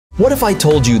What if I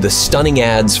told you the stunning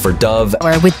ads for Dove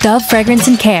Or with Dove fragrance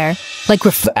and care, like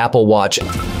the Apple Watch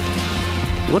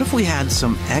What if we had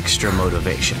some extra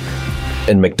motivation?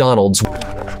 and McDonald's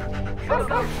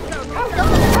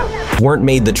weren't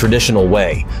made the traditional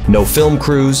way? No film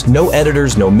crews, no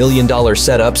editors, no million-dollar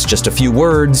setups, just a few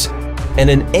words,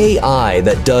 and an AI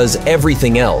that does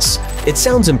everything else. It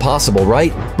sounds impossible,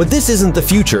 right? But this isn't the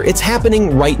future, it's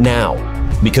happening right now.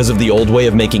 Because of the old way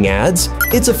of making ads,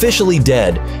 it's officially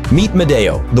dead. Meet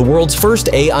Medeo, the world's first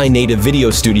AI-native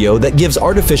video studio that gives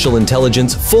artificial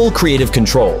intelligence full creative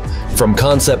control. From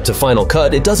concept to final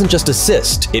cut, it doesn't just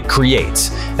assist, it creates.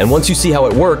 And once you see how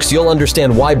it works, you'll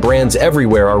understand why brands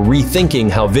everywhere are rethinking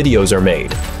how videos are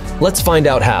made. Let's find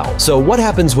out how. So what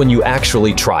happens when you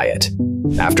actually try it?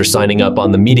 After signing up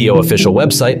on the Medeo official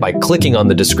website by clicking on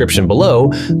the description below,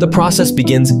 the process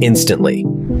begins instantly.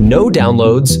 No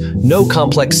downloads, no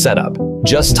complex setup.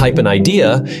 Just type an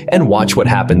idea and watch what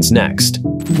happens next.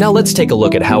 Now let's take a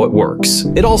look at how it works.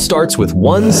 It all starts with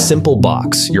one simple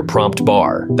box, your prompt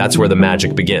bar. That's where the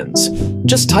magic begins.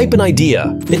 Just type an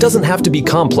idea. It doesn't have to be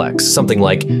complex. Something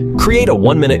like, create a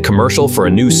 1-minute commercial for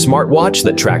a new smartwatch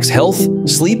that tracks health,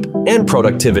 sleep, and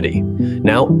productivity.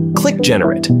 Now, click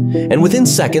generate. And within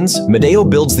seconds, Medeo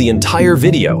builds the entire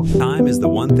video. Time is the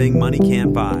one thing money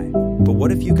can't buy. But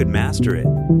what if you could master it?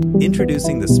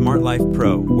 Introducing the Smart Life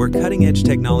Pro, where cutting-edge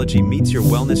technology meets your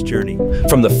wellness journey.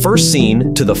 From the first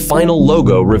scene to the final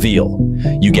logo reveal,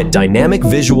 you get dynamic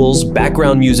visuals,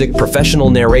 background music, professional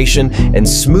narration, and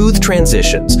smooth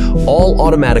transitions, all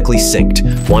automatically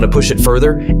synced. Want to push it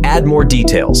further? Add more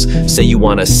details. Say you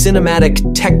want a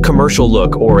cinematic tech commercial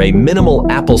look or a minimal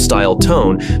Apple-style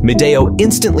tone, Medeo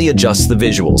instantly adjusts the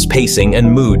visuals, pacing,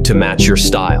 and mood to match your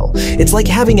style. It's like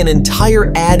having an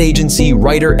entire ad agency,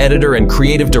 writer, editor, and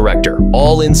creative director,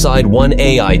 all inside one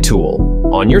AI tool.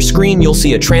 On your screen, you'll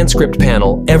see a transcript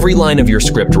panel, every line of your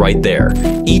script right there.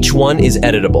 Each one is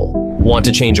editable. Want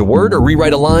to change a word or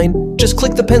rewrite a line? Just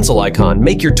click the pencil icon,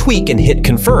 make your tweak, and hit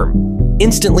confirm.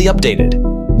 Instantly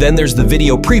updated. Then there's the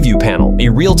video preview panel, a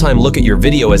real-time look at your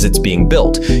video as it's being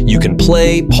built. You can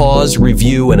play, pause,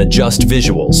 review, and adjust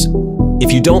visuals.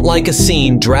 If you don't like a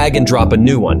scene, drag and drop a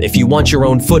new one. If you want your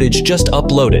own footage, just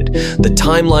upload it. The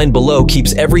timeline below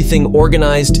keeps everything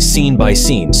organized scene by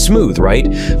scene. Smooth, right?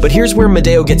 But here's where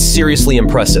Medeo gets seriously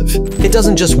impressive. It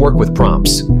doesn't just work with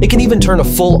prompts. It can even turn a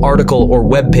full article or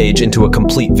web page into a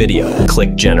complete video.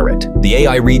 Click generate. The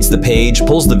AI reads the page,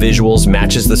 pulls the visuals,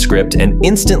 matches the script, and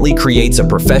instantly creates a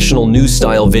professional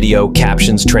news-style video,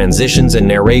 captions, transitions, and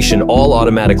narration all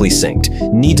automatically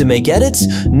synced. Need to make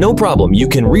edits? No problem. You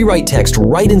can rewrite text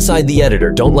right inside the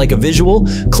editor. Don't like a visual?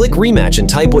 Click rematch and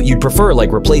type what you'd prefer,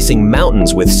 like replacing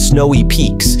mountains with snowy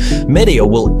peaks. Medeo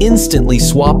will instantly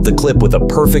swap the clip with a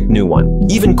perfect new one.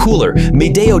 Even cooler,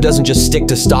 Medeo doesn't just stick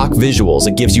to stock visuals,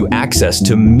 it gives you access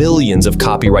to millions of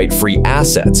copyright-free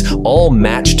assets, all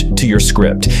matched to your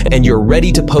script, and your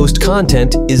ready-to-post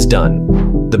content is done.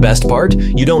 The best part?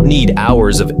 You don't need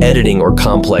hours of editing or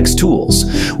complex tools.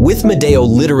 With Medeo,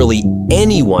 literally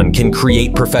anyone can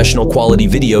create professional quality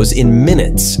videos in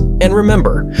minutes. And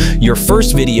remember, your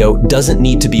first video doesn't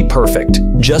need to be perfect.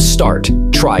 Just start,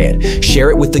 try it, share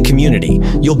it with the community.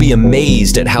 You'll be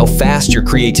amazed at how fast your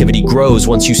creativity grows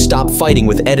once you stop fighting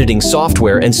with editing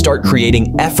software and start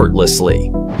creating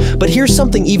effortlessly. But here's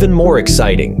something even more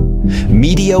exciting.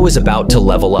 Medeo is about to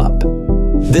level up.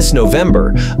 This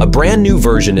November, a brand new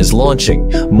version is launching,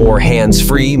 more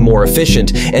hands-free, more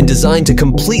efficient, and designed to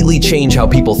completely change how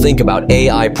people think about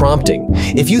AI prompting.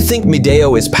 If you think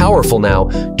Medeo is powerful now,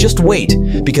 just wait,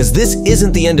 because this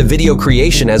isn't the end of video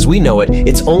creation as we know it,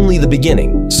 it's only the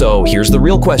beginning. So here's the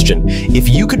real question. If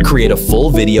you could create a full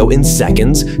video in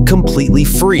seconds, completely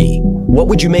free, what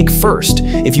would you make first?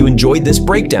 If you enjoyed this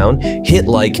breakdown, hit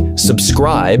like,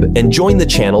 subscribe, and join the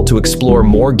channel to explore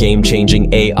more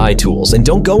game-changing AI tools. And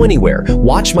don't go anywhere.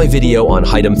 Watch my video on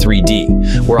Hitem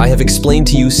 3D, where I have explained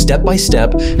to you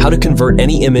step-by-step how to convert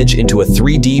any image into a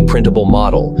 3D printable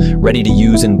model, ready to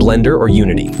use in Blender or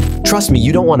Unity. Trust me,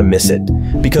 you don't want to miss it.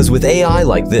 Because with AI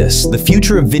like this, the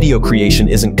future of video creation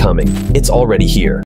isn't coming. It's already here.